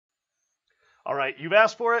All right, you've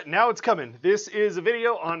asked for it. Now it's coming. This is a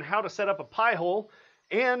video on how to set up a PiHole.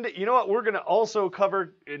 And you know what? We're going to also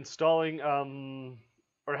cover installing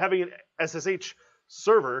or having an SSH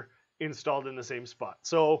server installed in the same spot.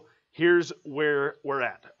 So here's where we're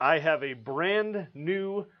at. I have a brand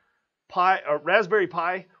new Raspberry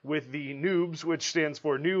Pi with the Noobs, which stands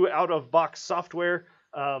for New Out-of-Box Software,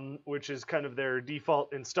 which is kind of their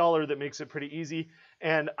default installer that makes it pretty easy.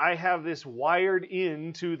 And I have this wired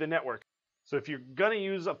into the network. So if you're going to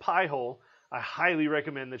use a PiHole, I highly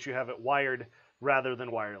recommend that you have it wired rather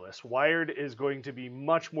than wireless. Wired is going to be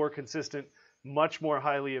much more consistent, much more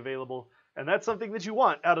highly available, and that's something that you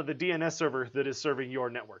want out of the DNS server that is serving your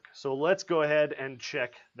network. So let's go ahead and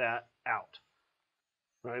check that out.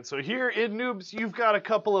 All right, so here in Noobs, you've got a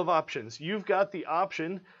couple of options. You've got the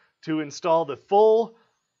option to install the full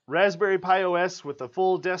Raspberry Pi OS with the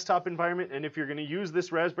full desktop environment, and if you're going to use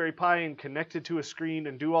this Raspberry Pi and connect it to a screen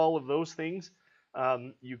and do all of those things,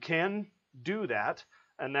 you can do that,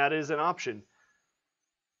 and that is an option.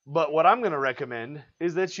 But what I'm going to recommend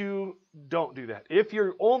is that you don't do that. If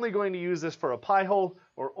you're only going to use this for a PiHole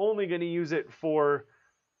or only going to use it for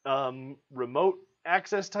remote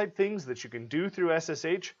access type things that you can do through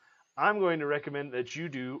SSH, I'm going to recommend that you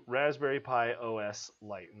do Raspberry Pi OS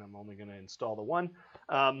Lite, and I'm only going to install the one.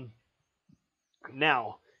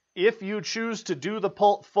 Now, if you choose to do the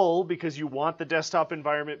full because you want the desktop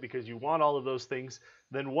environment, because you want all of those things,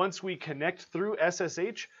 then once we connect through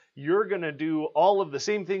SSH, you're going to do all of the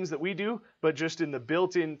same things that we do, but just in the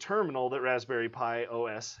built-in terminal that Raspberry Pi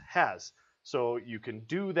OS has. So you can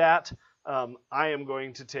do that. I am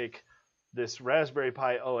going to take this Raspberry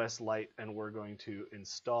Pi OS Lite and we're going to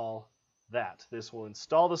install that. This will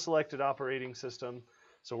install the selected operating system.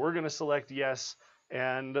 So we're going to select yes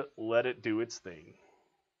and let it do its thing.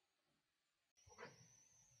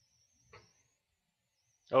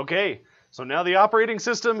 Okay, so now the operating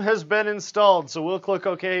system has been installed. So we'll click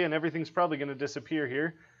OK and everything's probably going to disappear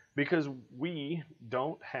here because we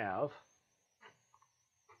don't have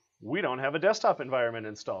a desktop environment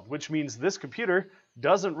installed, which means this computer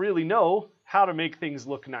doesn't really know how to make things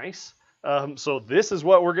look nice. So this is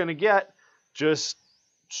what we're going to get, just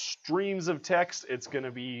streams of text. It's going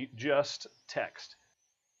to be just text.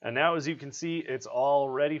 And now, as you can see, it's all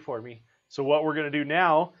ready for me. So what we're going to do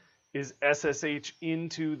now is SSH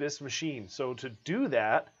into this machine. So to do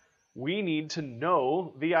that, we need to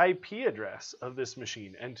know the IP address of this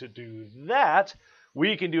machine. And to do that,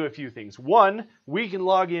 we can do a few things. One, we can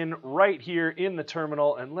log in right here in the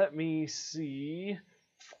terminal, and let me see.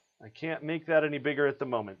 I can't make that any bigger at the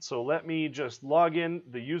moment. So let me just log in.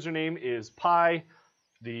 The username is Pi.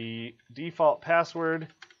 The default password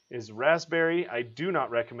is Raspberry. I do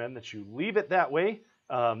not recommend that you leave it that way.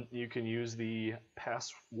 You can use the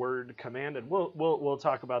password command, and we'll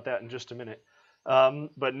talk about that in just a minute.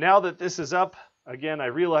 But now that this is up, again, I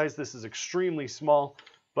realize this is extremely small,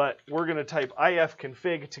 but we're going to type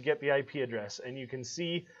ifconfig to get the IP address, and you can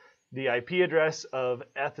see the IP address of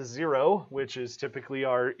eth0, which is typically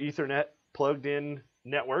our Ethernet plugged-in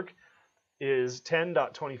network, is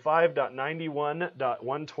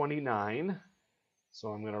 10.25.91.129. So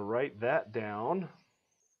I'm going to write that down.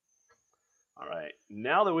 All right,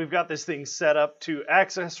 now that we've got this thing set up to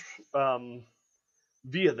access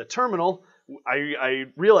via the terminal, I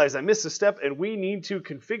realize I missed a step, and we need to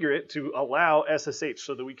configure it to allow SSH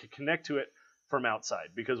so that we can connect to it from outside,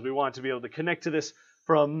 because we want to be able to connect to this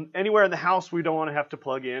from anywhere in the house. We don't want to have to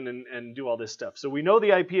plug in and do all this stuff. So we know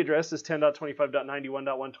the IP address is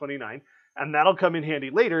 10.25.91.129, and that'll come in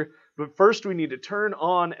handy later. But first we need to turn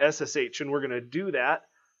on SSH, and we're going to do that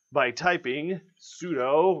by typing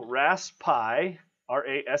sudo raspi,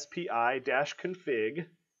 raspi-config,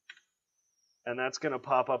 and that's going to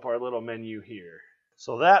pop up our little menu here.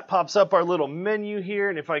 So that pops up our little menu here,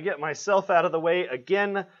 and if I get myself out of the way,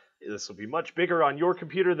 again, this will be much bigger on your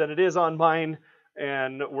computer than it is on mine,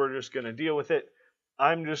 and we're just going to deal with it.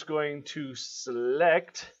 I'm just going to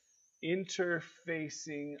select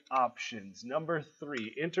interfacing options, number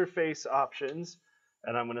 3, interface options,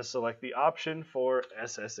 and I'm going to select the option for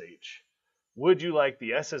SSH. Would you like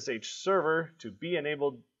the SSH server to be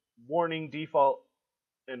enabled? Warning: default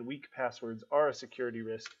and weak passwords are a security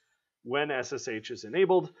risk when SSH is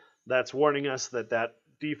enabled. That's warning us that that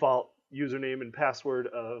default username and password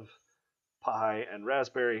of Pi and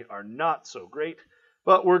Raspberry are not so great,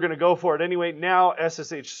 but we're going to go for it anyway. Now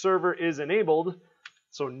SSH server is enabled,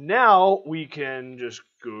 so now we can just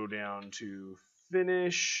go down to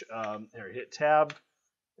finish, hit tab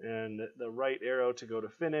and the right arrow to go to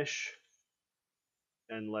finish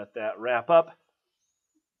and let that wrap up.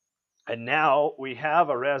 And now we have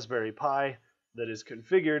a Raspberry Pi that is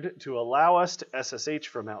configured to allow us to SSH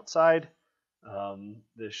from outside.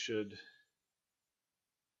 This should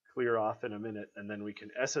clear off in a minute, and then we can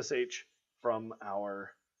SSH from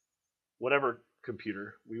our whatever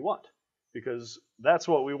computer we want, because that's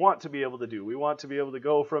what we want to be able to do. We want to be able to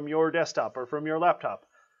go from your desktop or from your laptop,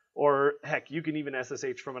 or heck, you can even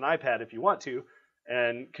SSH from an iPad if you want to,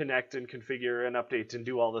 and connect and configure and update and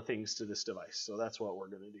do all the things to this device. So that's what we're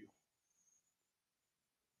going to do.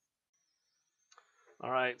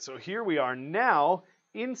 All right, so here we are now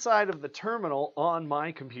inside of the terminal on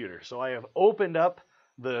my computer. So I have opened up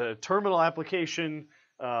the terminal application.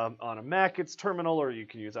 On a Mac, it's terminal, or you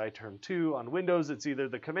can use iTerm2. On Windows, it's either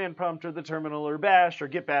the command prompt or the terminal or bash or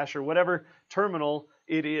git bash or whatever terminal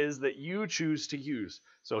it is that you choose to use.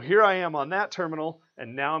 So here I am on that terminal,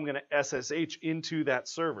 and now I'm going to SSH into that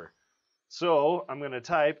server. So I'm going to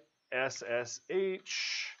type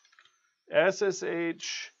SSH,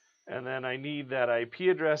 and then I need that IP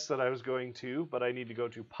address that I was going to, but I need to go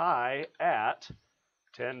to pi at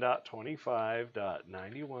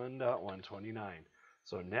 10.25.91.129.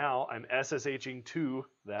 So now I'm SSHing to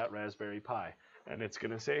that Raspberry Pi. And it's going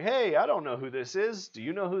to say, hey, I don't know who this is. Do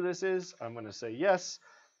you know who this is? I'm going to say yes.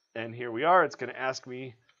 And here we are. It's going to ask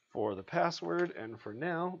me for the password. And for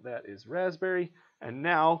now, that is Raspberry. And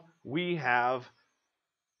now we have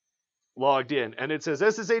logged in. And it says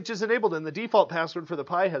SSH is enabled and the default password for the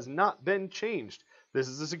Pi has not been changed. This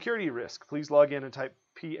is a security risk. Please log in and type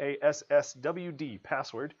PASSWD,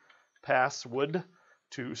 password,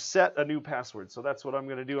 to set a new password. So that's what I'm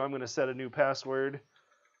going to do. I'm going to set a new password.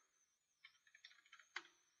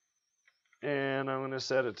 And I'm going to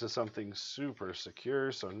set it to something super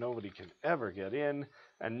secure so nobody can ever get in.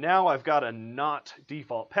 And now I've got a not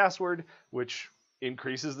default password, which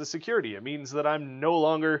increases the security. It means that I'm no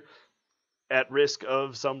longer at risk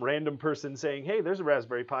of some random person saying, hey, there's a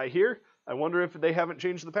Raspberry Pi here. I wonder if they haven't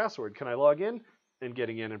changed the password. Can I log in? And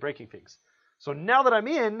getting in and breaking things. So now that I'm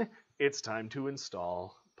in, it's time to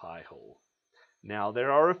install PiHole. Now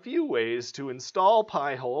there are a few ways to install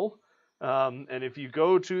PiHole, and if you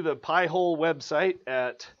go to the PiHole website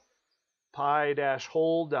at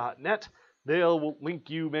pi-hole.net, they'll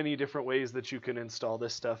link you many different ways that you can install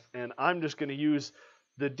this stuff, and I'm just going to use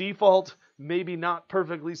the default, maybe not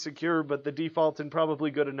perfectly secure, but the default and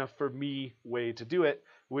probably good enough for me way to do it,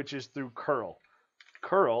 which is through curl.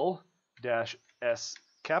 Curl-s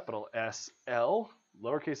capital SL,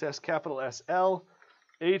 lowercase s capital SL,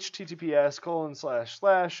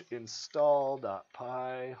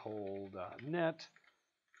 https://install.pihole.net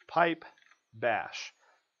pipe bash.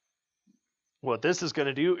 What this is going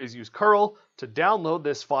to do is use curl to download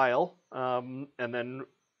this file, and then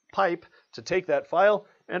pipe to take that file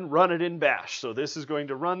and run it in bash. So this is going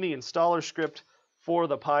to run the installer script for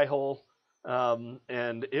the PiHole,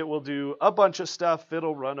 and it will do a bunch of stuff.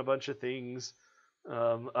 It'll run a bunch of things,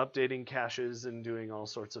 updating caches and doing all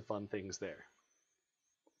sorts of fun things there.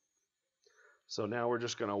 So now we're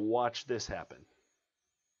just going to watch this happen.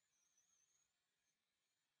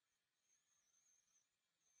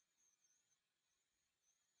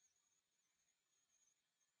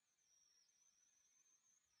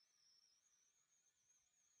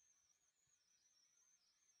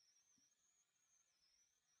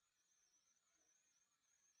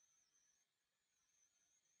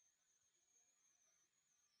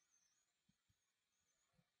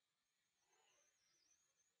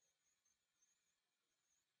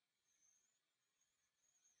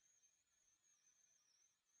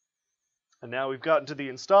 And now we've gotten to the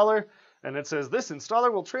installer, and it says this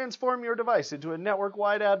installer will transform your device into a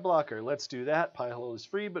network-wide ad blocker. Let's do that. PiHole is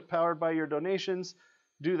free, but powered by your donations.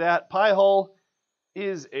 Do that. PiHole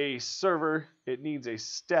is a server. It needs a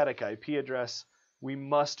static IP address. We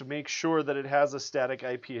must make sure that it has a static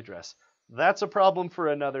IP address. That's a problem for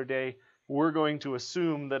another day. We're going to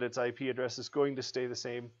assume that its IP address is going to stay the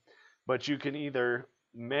same, but you can either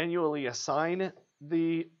manually assign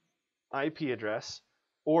the IP address,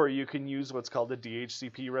 or you can use what's called a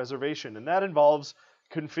DHCP reservation, and that involves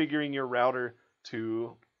configuring your router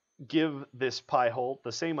to give this PiHole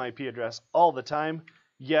the same IP address all the time.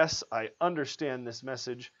 Yes, I understand this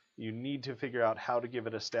message. You need to figure out how to give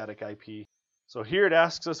it a static IP. So here it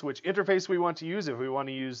asks us which interface we want to use. If we want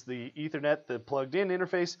to use the Ethernet, the plugged in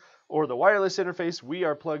interface, or the wireless interface, we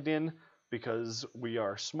are plugged in because we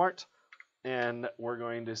are smart, and we're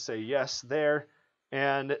going to say yes there.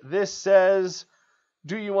 And this says,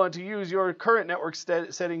 do you want to use your current network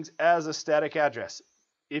settings as a static address?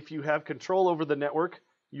 If you have control over the network,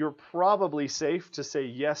 you're probably safe to say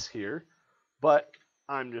yes here, but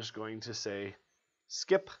I'm just going to say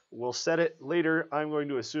skip. We'll set it later. I'm going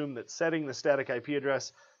to assume that setting the static IP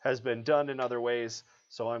address has been done in other ways,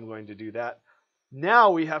 so I'm going to do that.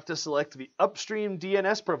 Now we have to select the upstream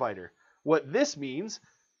DNS provider. What this means,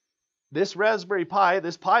 this Raspberry Pi,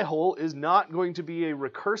 this PiHole, is not going to be a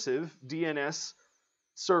recursive DNS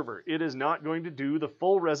server. It is not going to do the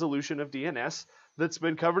full resolution of DNS that's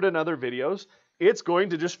been covered in other videos. It's going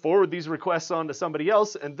to just forward these requests on to somebody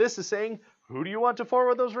else, and this is saying, who do you want to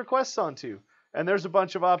forward those requests on to? And there's a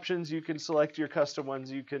bunch of options. You can select your custom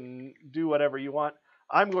ones. You can do whatever you want.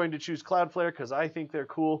 I'm going to choose Cloudflare because I think they're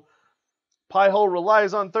cool. PiHole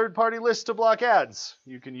relies on third-party lists to block ads.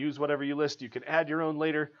 You can use whatever you list. You can add your own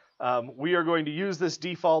later. We are going to use this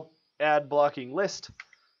default ad blocking list.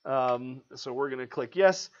 So we're going to click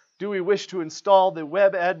yes. Do we wish to install the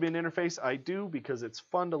web admin interface? I do, because it's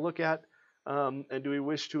fun to look at. And do we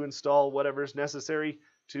wish to install whatever's necessary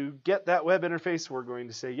to get that web interface? We're going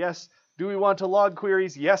to say yes. Do we want to log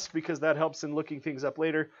queries? Yes, because that helps in looking things up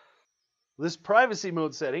later. This privacy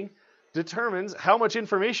mode setting determines how much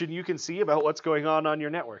information you can see about what's going on your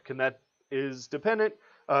network, and that is dependent.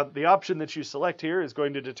 The option that you select here is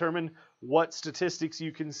going to determine what statistics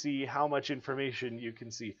you can see, how much information you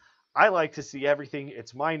can see. I like to see everything.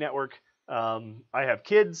 It's my network. I have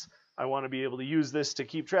kids. I want to be able to use this to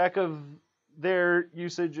keep track of their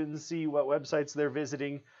usage and see what websites they're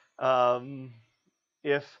visiting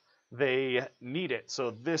if they need it.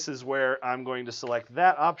 So this is where I'm going to select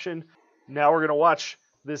that option. Now we're going to watch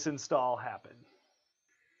this install happen.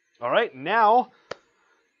 All right, now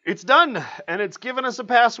it's done, and it's given us a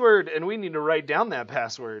password, and we need to write down that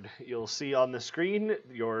password. You'll see on the screen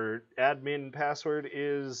your admin password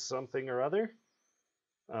is something or other.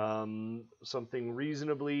 Something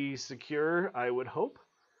reasonably secure, I would hope.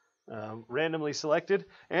 Randomly selected,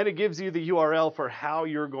 and it gives you the URL for how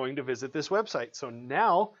you're going to visit this website. So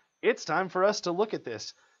now it's time for us to look at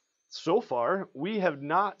this. So far, we have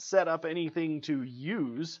not set up anything to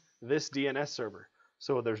use this DNS server.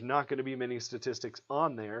 So there's not going to be many statistics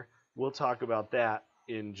on there. We'll talk about that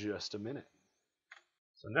in just a minute.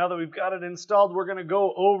 So now that we've got it installed, we're going to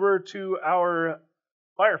go over to our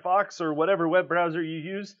Firefox or whatever web browser you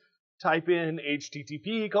use. Type in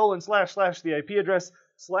http:// the IP address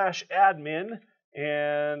 /admin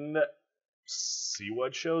and see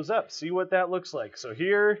what shows up. See what that looks like. So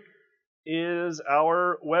here is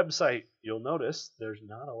our website. You'll notice there's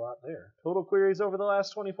not a lot there. Total queries over the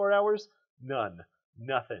last 24 hours? None.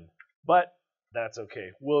 Nothing. But that's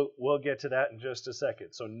okay. We'll get to that in just a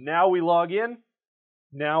second. So now we log in.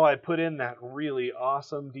 Now I put in that really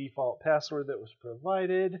awesome default password that was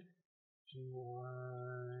provided.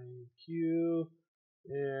 GYQ.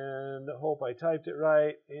 And hope I typed it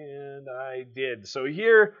right, and I did. So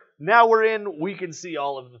here, now we're in, we can see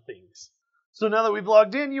all of the things. So now that we've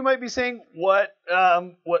logged in, you might be saying, what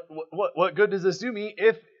good does this do me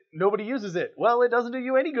if nobody uses it? Well, it doesn't do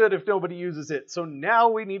you any good if nobody uses it. So now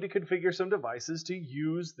we need to configure some devices to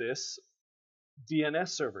use this DNS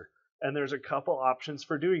server. And there's a couple options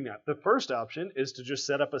for doing that. The first option is to just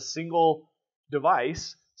set up a single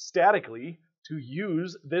device statically to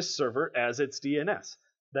use this server as its DNS.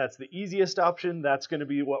 That's the easiest option. That's going to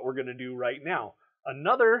be what we're going to do right now.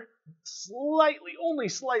 Another only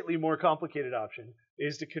slightly more complicated option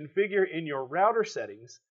is to configure in your router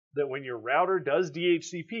settings that when your router does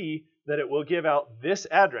DHCP, that it will give out this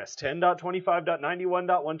address,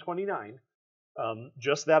 10.25.91.129,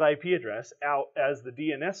 just that IP address, out as the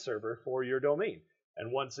DNS server for your domain.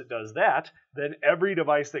 And once it does that, then every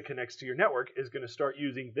device that connects to your network is going to start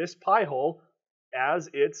using this PiHole as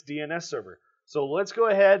its DNS server. So let's go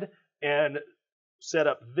ahead and set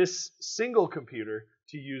up this single computer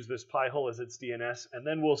to use this PiHole as its DNS, and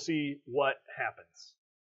then we'll see what happens.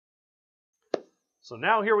 So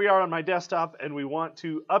now here we are on my desktop, and we want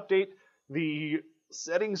to update the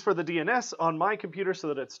settings for the DNS on my computer so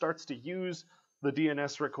that it starts to use the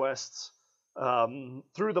DNS requests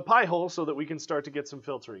through the PiHole so that we can start to get some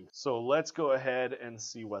filtering. So let's go ahead and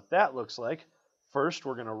see what that looks like. First,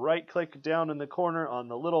 we're going to right-click down in the corner on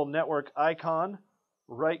the little network icon,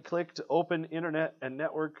 right-click to open Internet and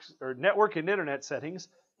Network and Internet settings.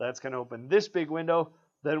 That's going to open this big window.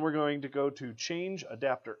 Then we're going to go to Change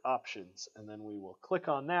Adapter Options, and then we will click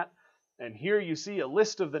on that. And here you see a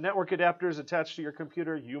list of the network adapters attached to your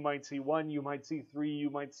computer. You might see 1, you might see 3, you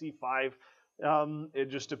might see 5. It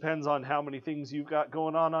just depends on how many things you've got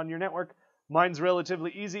going on your network. Mine's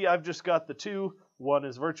relatively easy. I've just got the 2. One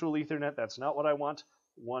is virtual Ethernet. That's not what I want.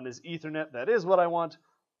 One is Ethernet. That is what I want.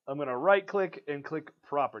 I'm going to right-click and click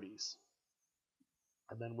Properties.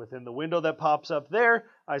 And then within the window that pops up there,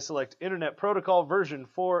 I select Internet Protocol version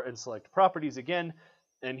 4 and select Properties again.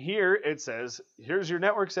 And here it says, here's your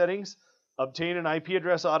network settings. obtain an IP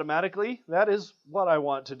address automatically. That is what I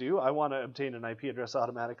want to do. I want to obtain an IP address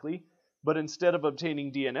automatically. But instead of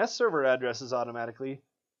obtaining DNS server addresses automatically,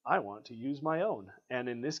 I want to use my own. And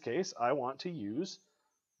in this case, I want to use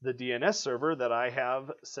the DNS server that I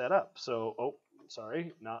have set up. So, oh,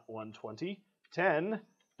 sorry, not 120,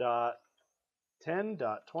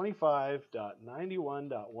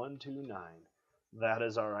 10.25.91.129. That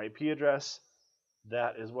is our IP address.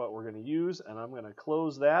 That is what we're going to use, and I'm going to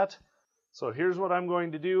close that. So here's what I'm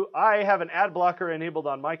going to do. I have an ad blocker enabled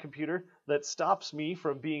on my computer that stops me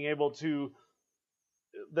from being able to,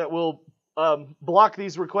 that will block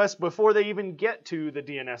these requests before they even get to the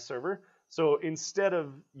DNS server. So instead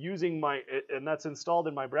of using and that's installed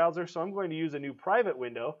in my browser, so I'm going to use a new private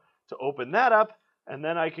window to open that up, and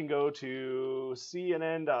then I can go to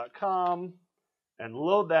cnn.com and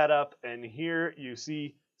load that up, and here you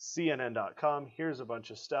see cnn.com. Here's a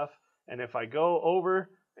bunch of stuff, and if I go over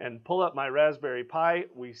and pull up my Raspberry Pi,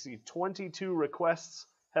 we see 22 requests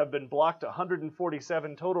have been blocked,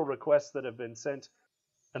 147 total requests that have been sent,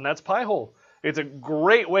 and that's PiHole. It's a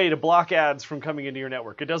great way to block ads from coming into your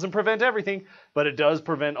network. It doesn't prevent everything, but it does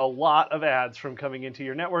prevent a lot of ads from coming into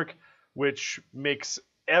your network, which makes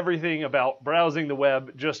everything about browsing the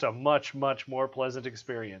web just a much, much more pleasant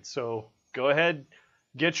experience. So go ahead,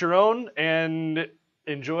 get your own, and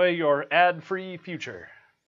enjoy your ad-free future.